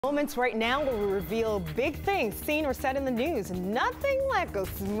Moments right now where we reveal big things seen or said in the news. Nothing like a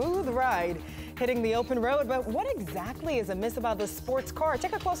smooth ride hitting the open road. But what exactly is amiss about this sports car?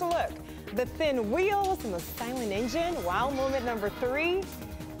 Take a closer look. The thin wheels and the silent engine. Wow moment number 3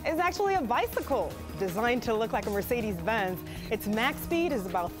 is actually a bicycle designed to look like a Mercedes-Benz. Its max speed is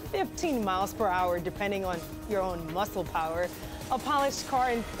about 15 miles per hour, depending on your own muscle power. A Polish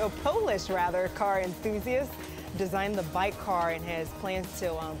car enthusiast designed the bike car and has plans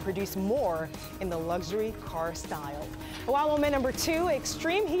to produce more in the luxury car style. Wow moment number 2,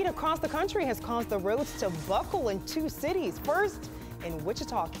 extreme heat across the country has caused the roads to buckle in 2 cities. First, in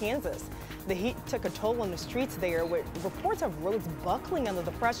Wichita, Kansas. The heat took a toll on the streets there with reports of roads buckling under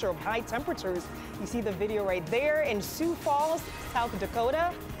the pressure of high temperatures. You see the video right there. In Sioux Falls, South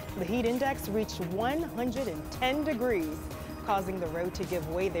Dakota, the heat index reached 110 degrees. Causing the road to give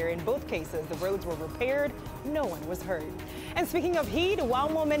way there. In both cases, the roads were repaired. No one was hurt. And speaking of heat, wow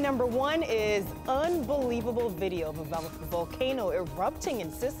moment number 1 is unbelievable video of a volcano erupting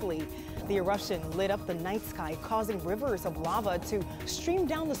in Sicily. The eruption lit up the night sky, causing rivers of lava to stream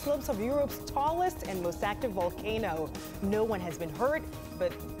down the slopes of Europe's tallest and most active volcano. No one has been hurt,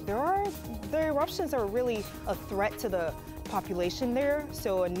 but the eruptions are really a threat to the population there,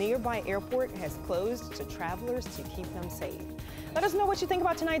 so a nearby airport has closed to travelers to keep them safe. Let us know what you think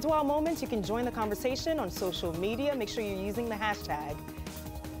about tonight's wow moments. You can join the conversation on social media. Make sure you're using the hashtag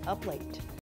 #UpLate.